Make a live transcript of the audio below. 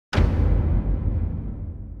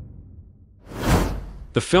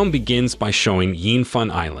The film begins by showing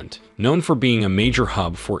Yinfun Island, known for being a major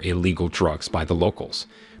hub for illegal drugs by the locals.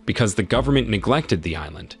 Because the government neglected the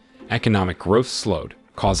island, economic growth slowed,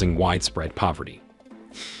 causing widespread poverty.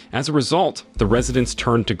 As a result, the residents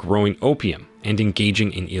turned to growing opium and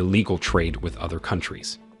engaging in illegal trade with other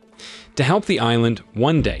countries. To help the island,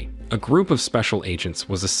 one day, a group of special agents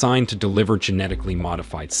was assigned to deliver genetically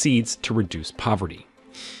modified seeds to reduce poverty.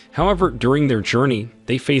 However, during their journey,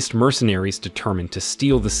 they faced mercenaries determined to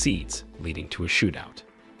steal the seeds, leading to a shootout.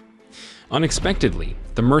 Unexpectedly,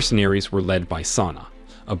 the mercenaries were led by Sana,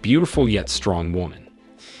 a beautiful yet strong woman.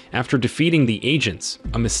 After defeating the agents,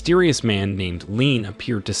 a mysterious man named Lean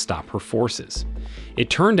appeared to stop her forces. It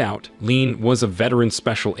turned out Lean was a veteran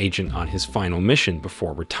special agent on his final mission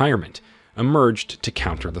before retirement, emerged to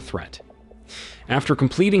counter the threat. After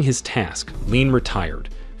completing his task, Lean retired,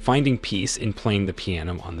 finding peace in playing the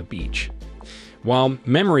piano on the beach. While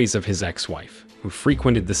memories of his ex-wife, who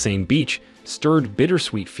frequented the same beach, stirred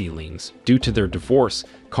bittersweet feelings due to their divorce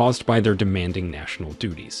caused by their demanding national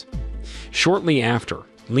duties. Shortly after,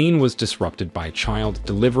 Lean was disrupted by a child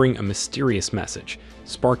delivering a mysterious message,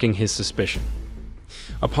 sparking his suspicion.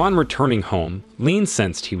 Upon returning home, Lean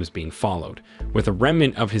sensed he was being followed, with a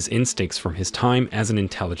remnant of his instincts from his time as an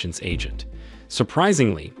intelligence agent.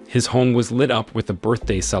 Surprisingly, his home was lit up with a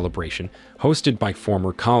birthday celebration hosted by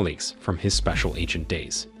former colleagues from his special agent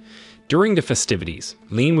days. During the festivities,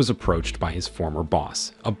 Lean was approached by his former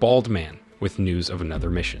boss, a bald man, with news of another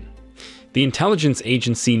mission. The intelligence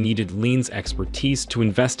agency needed Lean's expertise to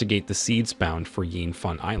investigate the seeds bound for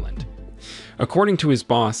Yinfun Island. According to his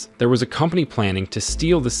boss, there was a company planning to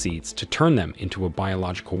steal the seeds to turn them into a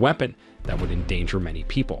biological weapon that would endanger many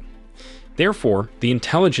people. Therefore, the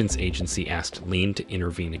intelligence agency asked Lean to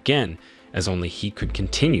intervene again, as only he could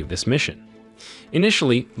continue this mission.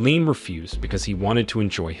 Initially, Lean refused because he wanted to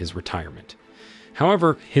enjoy his retirement.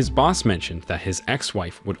 However, his boss mentioned that his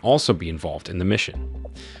ex-wife would also be involved in the mission.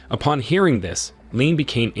 Upon hearing this, Lean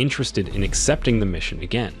became interested in accepting the mission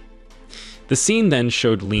again. The scene then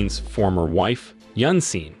showed Lean's former wife,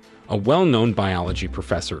 Yun-Sin, a well-known biology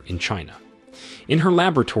professor in China. In her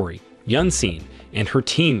laboratory, Yun-Sin and her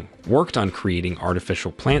team worked on creating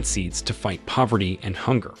artificial plant seeds to fight poverty and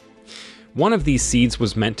hunger. One of these seeds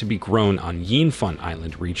was meant to be grown on Yinfun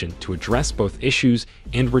Island region to address both issues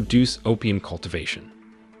and reduce opium cultivation.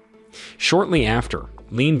 Shortly after,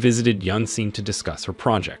 Lean visited Yun-Sin to discuss her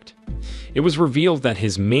project. It was revealed that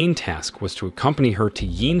his main task was to accompany her to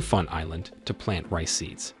Yinfun Island to plant rice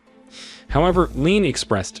seeds. However, Lean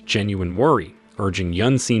expressed genuine worry, urging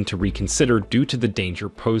Yun-Sin to reconsider due to the danger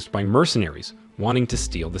posed by mercenaries wanting to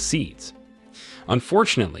steal the seeds.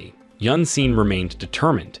 Unfortunately, Yun-Sin remained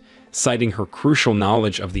determined, citing her crucial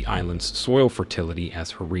knowledge of the island's soil fertility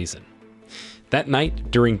as her reason. That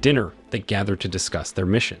night, during dinner, they gathered to discuss their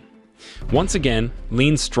mission. Once again,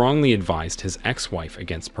 Lean strongly advised his ex-wife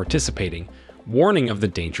against participating, warning of the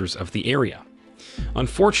dangers of the area.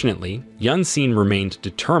 Unfortunately, Yun-Sin remained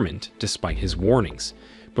determined despite his warnings.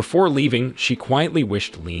 Before leaving, she quietly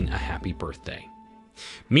wished Lean a happy birthday.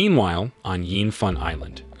 Meanwhile, on Yinfun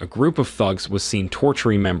Island, a group of thugs was seen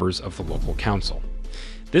torturing members of the local council.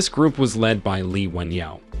 This group was led by Li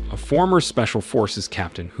Wenyao, a former Special Forces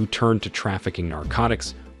captain who turned to trafficking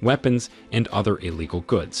narcotics, weapons, and other illegal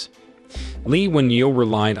goods. Li Wenyao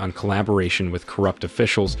relied on collaboration with corrupt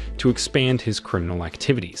officials to expand his criminal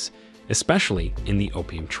activities, especially in the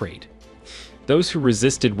opium trade. Those who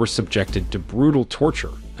resisted were subjected to brutal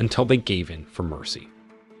torture until they gave in for mercy.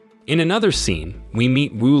 In another scene, we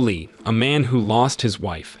meet Wu Li, a man who lost his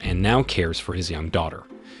wife and now cares for his young daughter.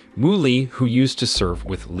 Wu Li, who used to serve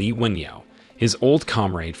with Li Wenyao, his old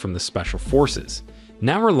comrade from the Special Forces,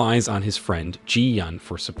 now relies on his friend Ji Yun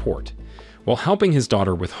for support. While helping his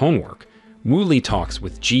daughter with homework, Wu Li talks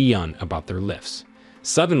with Ji Yun about their lifts.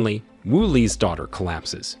 Suddenly, Wu Li's daughter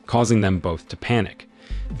collapses, causing them both to panic.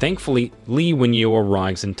 Thankfully, Li Wenyao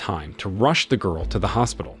arrives in time to rush the girl to the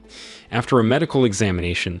hospital. After a medical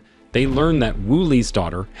examination, they learn that Wu Li's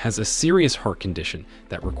daughter has a serious heart condition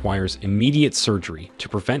that requires immediate surgery to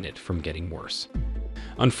prevent it from getting worse.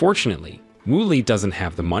 Unfortunately, Wu Li doesn't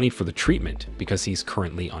have the money for the treatment because he's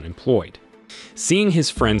currently unemployed. Seeing his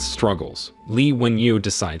friend's struggles, Li Wenyao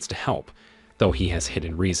decides to help, though he has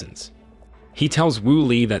hidden reasons. He tells Wu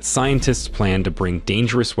Li that scientists plan to bring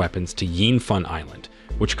dangerous weapons to Yinfun Island,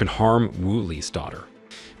 which could harm Wu Li's daughter.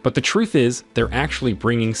 But the truth is, they're actually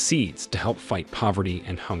bringing seeds to help fight poverty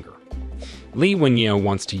and hunger. Li Wenyao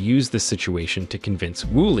wants to use this situation to convince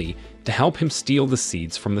Wu Li to help him steal the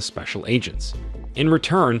seeds from the special agents. In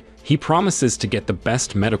return, he promises to get the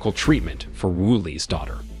best medical treatment for Wu Li's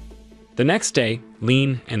daughter. The next day,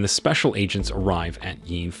 Lin and the special agents arrive at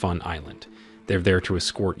Yin Fun Island. They're there to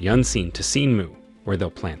escort Yunxin to Xinmu, where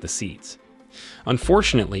they'll plant the seeds.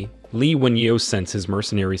 Unfortunately, Li Wenyo sends his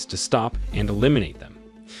mercenaries to stop and eliminate them.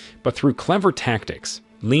 But through clever tactics,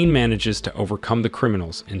 Lin manages to overcome the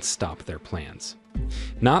criminals and stop their plans.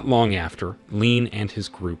 Not long after, Lin and his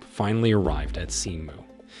group finally arrived at Xinmu.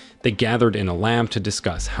 They gathered in a lab to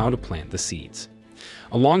discuss how to plant the seeds.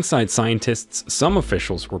 Alongside scientists, some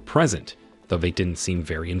officials were present, though they didn't seem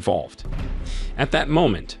very involved. At that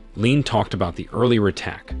moment, Lin talked about the earlier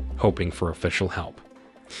attack, hoping for official help.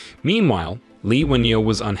 Meanwhile, Li Wenyo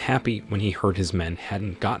was unhappy when he heard his men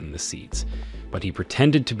hadn't gotten the seeds, but he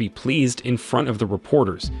pretended to be pleased in front of the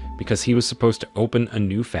reporters because he was supposed to open a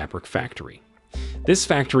new fabric factory. This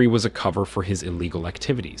factory was a cover for his illegal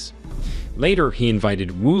activities. Later, he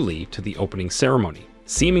invited Wu Li to the opening ceremony,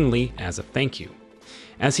 seemingly as a thank you,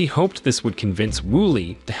 as he hoped this would convince Wu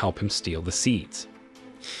Li to help him steal the seeds.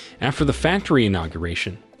 After the factory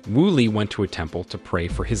inauguration, Wu Li went to a temple to pray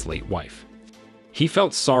for his late wife. He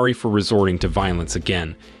felt sorry for resorting to violence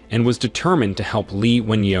again and was determined to help Li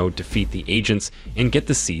Wenyo defeat the agents and get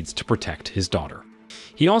the seeds to protect his daughter.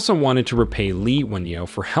 He also wanted to repay Li Wenyo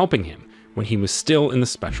for helping him when he was still in the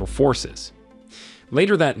special forces.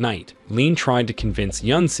 Later that night, Lin tried to convince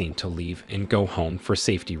Yunxin to leave and go home for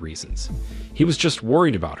safety reasons. He was just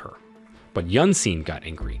worried about her. But Yunxin got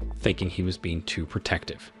angry, thinking he was being too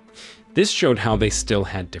protective. This showed how they still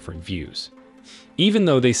had different views. Even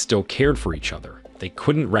though they still cared for each other, they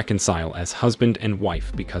couldn't reconcile as husband and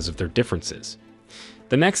wife because of their differences.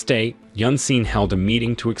 The next day, Yunxin held a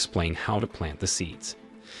meeting to explain how to plant the seeds.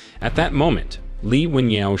 At that moment, Li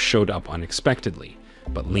Wenyo showed up unexpectedly,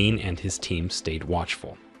 but Lin and his team stayed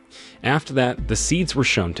watchful. After that, the seeds were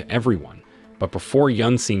shown to everyone, but before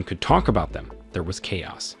Yunxin could talk about them, there was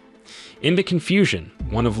chaos. In the confusion,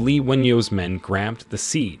 one of Li Wenyo's men grabbed the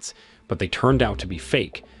seeds, but they turned out to be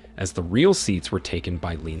fake, as the real seeds were taken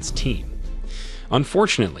by Lin's team.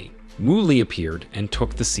 Unfortunately, Wu Li appeared and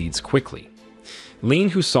took the seeds quickly. Lin,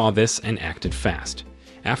 who saw this, and acted fast.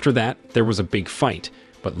 After that, there was a big fight,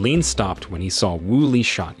 but Lin stopped when he saw Wu Li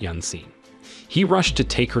shot Yunxin. He rushed to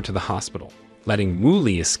take her to the hospital, letting Wu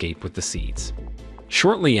Li escape with the seeds.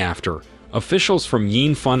 Shortly after, officials from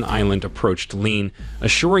Yin Fun Island approached Lin,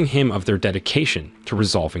 assuring him of their dedication to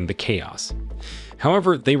resolving the chaos.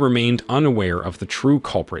 However, they remained unaware of the true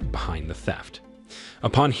culprit behind the theft.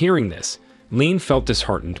 Upon hearing this, Lin felt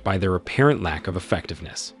disheartened by their apparent lack of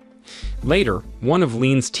effectiveness. Later, one of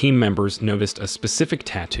Lin's team members noticed a specific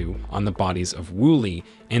tattoo on the bodies of Wu Li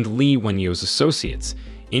and Li Wenyo's associates,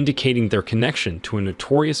 indicating their connection to a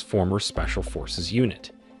notorious former Special Forces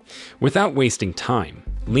unit. Without wasting time,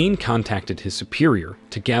 Lin contacted his superior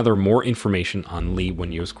to gather more information on Li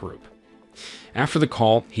Wenyo's group. After the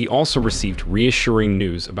call, he also received reassuring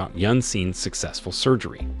news about Yunxin's successful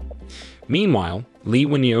surgery. Meanwhile, Li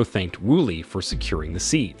Wenyo thanked Wu Li for securing the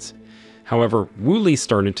seeds. However, Wu Li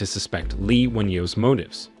started to suspect Li Wenyo's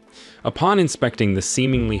motives. Upon inspecting the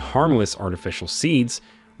seemingly harmless artificial seeds,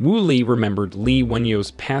 Wu Li remembered Li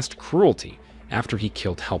Wenyo's past cruelty after he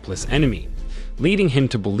killed helpless enemy, leading him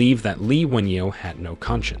to believe that Li Wenyo had no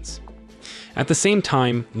conscience. At the same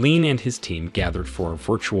time, Lin and his team gathered for a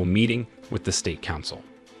virtual meeting with the State Council.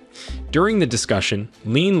 During the discussion,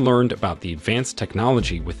 Lin learned about the advanced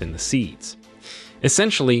technology within the seeds.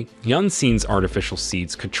 Essentially, Yunxin's artificial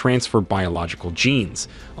seeds could transfer biological genes,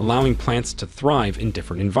 allowing plants to thrive in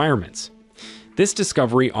different environments. This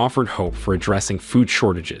discovery offered hope for addressing food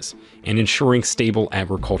shortages and ensuring stable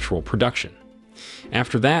agricultural production.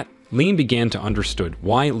 After that, Lin began to understand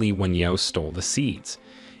why Li Wenyo stole the seeds.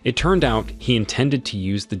 It turned out he intended to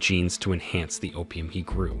use the genes to enhance the opium he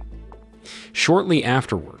grew. Shortly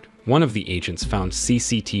afterward, one of the agents found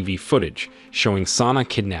CCTV footage showing Sana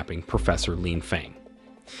kidnapping Professor Lin Feng.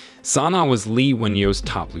 Sana was Li Wenyo's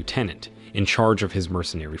top lieutenant, in charge of his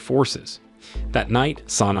mercenary forces. That night,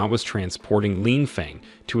 Sana was transporting Lin Feng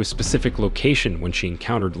to a specific location when she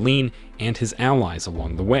encountered Lin and his allies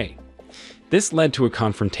along the way. This led to a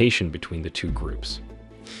confrontation between the two groups.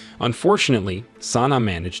 Unfortunately, Sana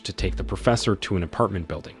managed to take the professor to an apartment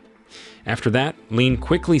building. After that, Lin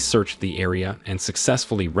quickly searched the area and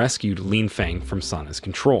successfully rescued Lin Feng from Sana's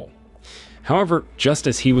control. However, just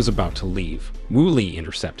as he was about to leave, Wu Li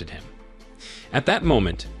intercepted him. At that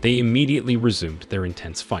moment, they immediately resumed their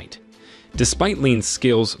intense fight. Despite Lin's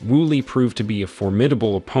skills, Wu Li proved to be a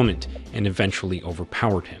formidable opponent and eventually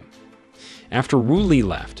overpowered him. After Wu Li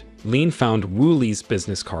left, Lin found Wu Li's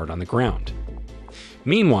business card on the ground.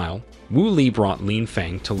 Meanwhile, Wu Li brought Lin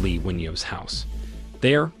Feng to Li Wenyo's house.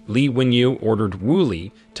 There, Li Wenyo ordered Wu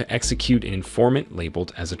Li to to execute an informant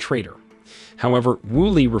labeled as a traitor. However, Wu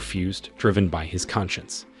Li refused, driven by his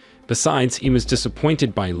conscience. Besides, he was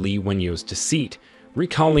disappointed by Li Wenyo's deceit,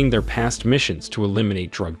 recalling their past missions to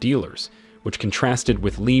eliminate drug dealers, which contrasted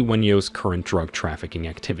with Li Wenyo's current drug trafficking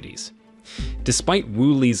activities. Despite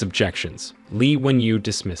Wu Li's objections, Li Wenyu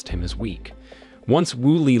dismissed him as weak. Once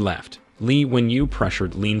Wu Li left, Li Wenyu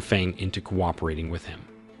pressured Lin Feng into cooperating with him.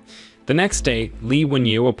 The next day, Li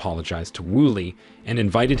Wenyu apologized to Wu Li and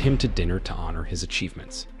invited him to dinner to honor his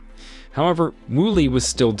achievements. However, Wu Li was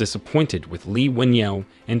still disappointed with Li Wenyu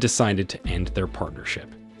and decided to end their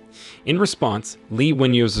partnership. In response, Li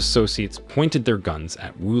Wenyu's associates pointed their guns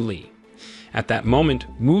at Wu Li. At that moment,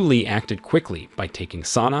 Wu Li acted quickly by taking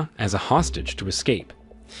Sana as a hostage to escape.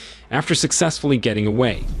 After successfully getting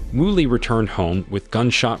away, Wu Li returned home with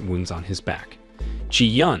gunshot wounds on his back. Ji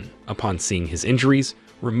Yun, upon seeing his injuries,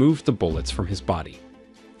 removed the bullets from his body.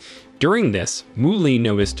 During this, Wu Li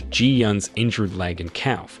noticed Ji Yun's injured leg and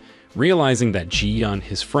calf, realizing that Ji Yun,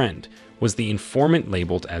 his friend, was the informant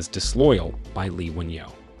labeled as disloyal by Li Wenyu.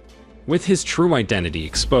 With his true identity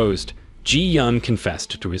exposed, Ji Yun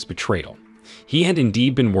confessed to his betrayal. He had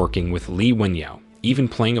indeed been working with Li Wenyu, even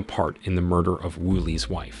playing a part in the murder of Wu Li's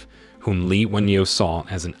wife, whom Li Wenyu saw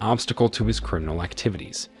as an obstacle to his criminal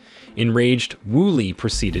activities. Enraged, Wu Li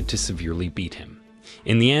proceeded to severely beat him.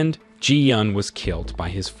 In the end, Ji Yun was killed by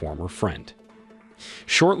his former friend.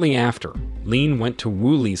 Shortly after, Lin went to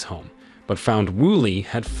Wu Li's home, but found Wu Li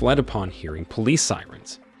had fled upon hearing police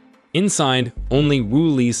sirens. Inside, only Wu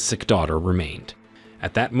Li's sick daughter remained.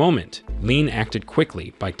 At that moment, Lin acted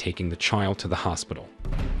quickly by taking the child to the hospital.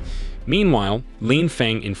 Meanwhile, Lin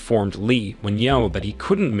Feng informed Li Wenyu that he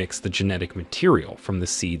couldn't mix the genetic material from the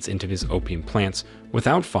seeds into his opium plants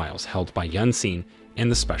without files held by Yunxin and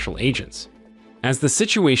the special agents. As the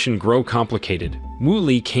situation grew complicated, Wu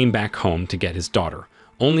Li came back home to get his daughter,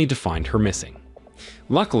 only to find her missing.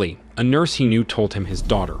 Luckily, a nurse he knew told him his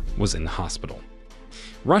daughter was in the hospital.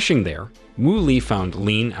 Rushing there, Wu Li found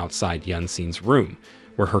Lin outside Yunxin's room,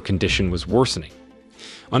 where her condition was worsening.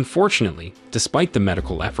 Unfortunately, despite the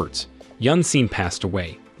medical efforts, Yunxin passed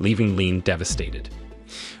away, leaving Lin devastated.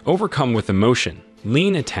 Overcome with emotion,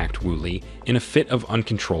 Lin attacked Wu Li in a fit of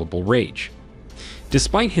uncontrollable rage.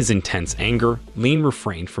 Despite his intense anger, Lin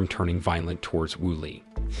refrained from turning violent towards Wu Li.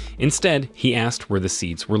 Instead, he asked where the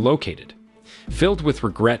seeds were located. Filled with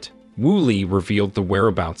regret, Wu Li revealed the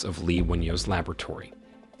whereabouts of Li Wenyu's laboratory.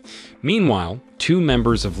 Meanwhile, two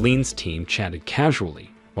members of Lin's team chatted casually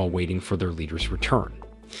while waiting for their leader's return.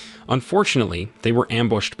 Unfortunately, they were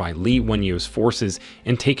ambushed by Li Wenyu's forces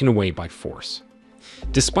and taken away by force.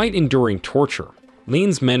 Despite enduring torture,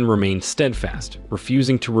 Lin's men remained steadfast,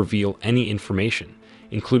 refusing to reveal any information,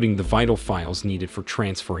 including the vital files needed for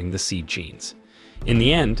transferring the seed genes. In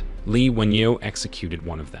the end, Li Wenyu executed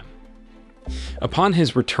one of them. Upon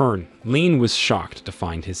his return, Lin was shocked to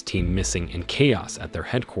find his team missing in chaos at their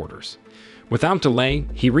headquarters. Without delay,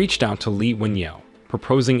 he reached out to Li Wenyu,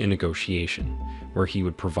 proposing a negotiation, where he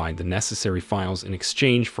would provide the necessary files in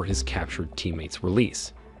exchange for his captured teammates'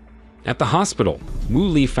 release. At the hospital, Wu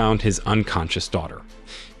Li found his unconscious daughter.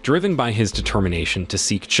 Driven by his determination to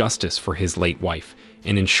seek justice for his late wife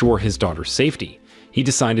and ensure his daughter's safety, he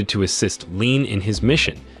decided to assist Lin in his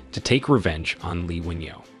mission to take revenge on Li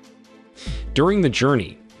Wenyu. During the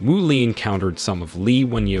journey, Wu Li encountered some of Li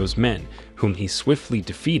Wenyu's men, whom he swiftly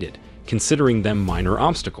defeated, considering them minor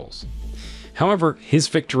obstacles. However, his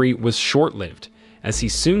victory was short-lived, as he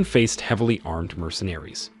soon faced heavily armed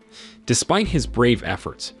mercenaries. Despite his brave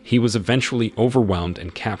efforts, he was eventually overwhelmed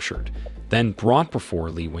and captured, then brought before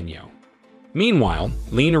Li Wenyu. Meanwhile,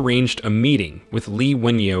 Lin arranged a meeting with Li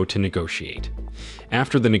Wenyu to negotiate.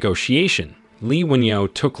 After the negotiation, Li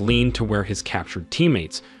Wenyu took Lin to where his captured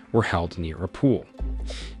teammates were held near a pool.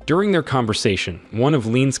 During their conversation, one of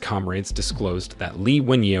Lin's comrades disclosed that Li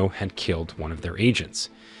Wenyu had killed one of their agents.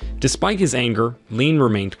 Despite his anger, Lin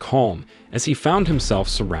remained calm as he found himself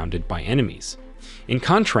surrounded by enemies. In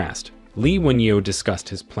contrast, Li Wenyu discussed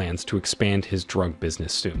his plans to expand his drug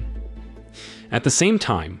business soon. At the same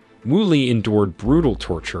time, Wu Li endured brutal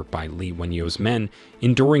torture by Li Wenyu's men,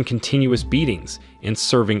 enduring continuous beatings and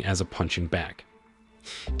serving as a punching bag.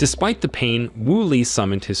 Despite the pain, Wu Li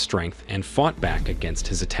summoned his strength and fought back against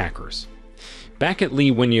his attackers. Back at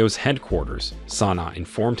Li Wenyu's headquarters, Sana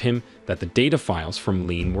informed him that the data files from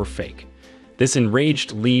Lin were fake. This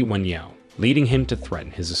enraged Li Wenyu, leading him to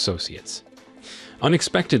threaten his associates.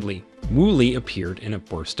 Unexpectedly, Wu Li appeared in a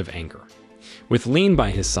burst of anger. With Lin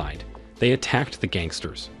by his side, they attacked the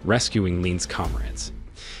gangsters, rescuing Lin's comrades.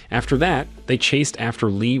 After that, they chased after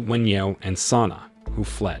Li Wenyu and Sana, who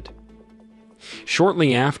fled.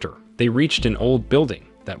 Shortly after, they reached an old building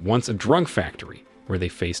that once a drug factory where they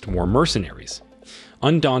faced more mercenaries.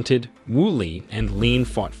 Undaunted, Wu Li and Lin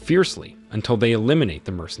fought fiercely until they eliminate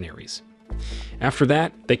the mercenaries. After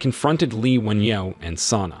that, they confronted Li Wenyou and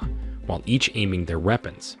Sana, while each aiming their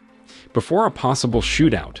weapons. Before a possible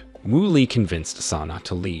shootout, Wu Li convinced Sana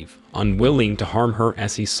to leave, unwilling to harm her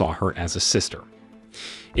as he saw her as a sister.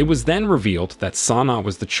 It was then revealed that Sana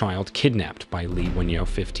was the child kidnapped by Li Wenyou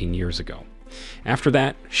 15 years ago. After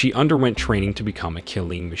that, she underwent training to become a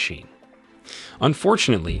killing machine.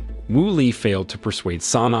 Unfortunately, Wu Li failed to persuade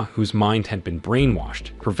Sana, whose mind had been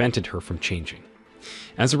brainwashed, prevented her from changing.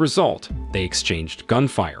 As a result, they exchanged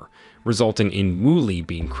gunfire, resulting in Wu Li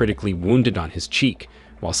being critically wounded on his cheek,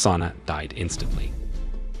 while Sana died instantly.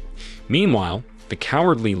 Meanwhile, the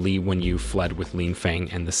cowardly Li Wenyou fled with Lin Fang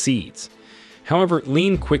and the seeds. However,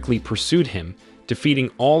 Lin quickly pursued him,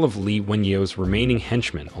 defeating all of Li Wenyou's remaining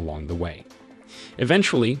henchmen along the way.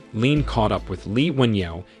 Eventually, Lin caught up with Li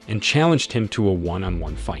Wenyou and challenged him to a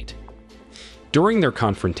one-on-one fight. During their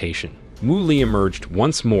confrontation, Wu Li emerged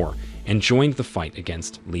once more and joined the fight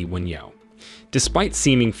against Li Wenyou. Despite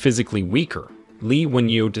seeming physically weaker, Li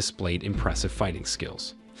Wenyou displayed impressive fighting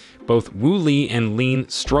skills. Both Wu Li and Lin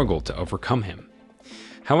struggled to overcome him.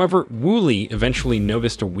 However, Wu Li eventually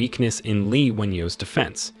noticed a weakness in Li Wenyou's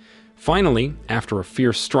defense. Finally, after a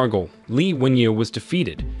fierce struggle, Li Wenyou was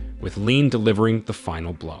defeated, with Lin delivering the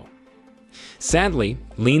final blow. Sadly,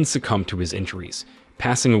 Lin succumbed to his injuries,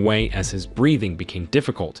 passing away as his breathing became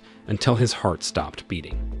difficult until his heart stopped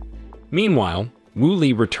beating. Meanwhile, Wu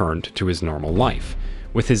Li returned to his normal life,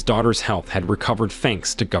 with his daughter's health had recovered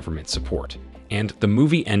thanks to government support, and the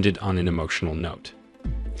movie ended on an emotional note.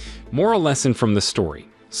 Moral lesson from the story: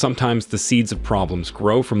 sometimes the seeds of problems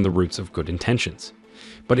grow from the roots of good intentions.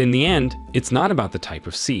 But in the end, it's not about the type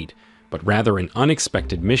of seed, but rather an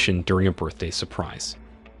unexpected mission during a birthday surprise.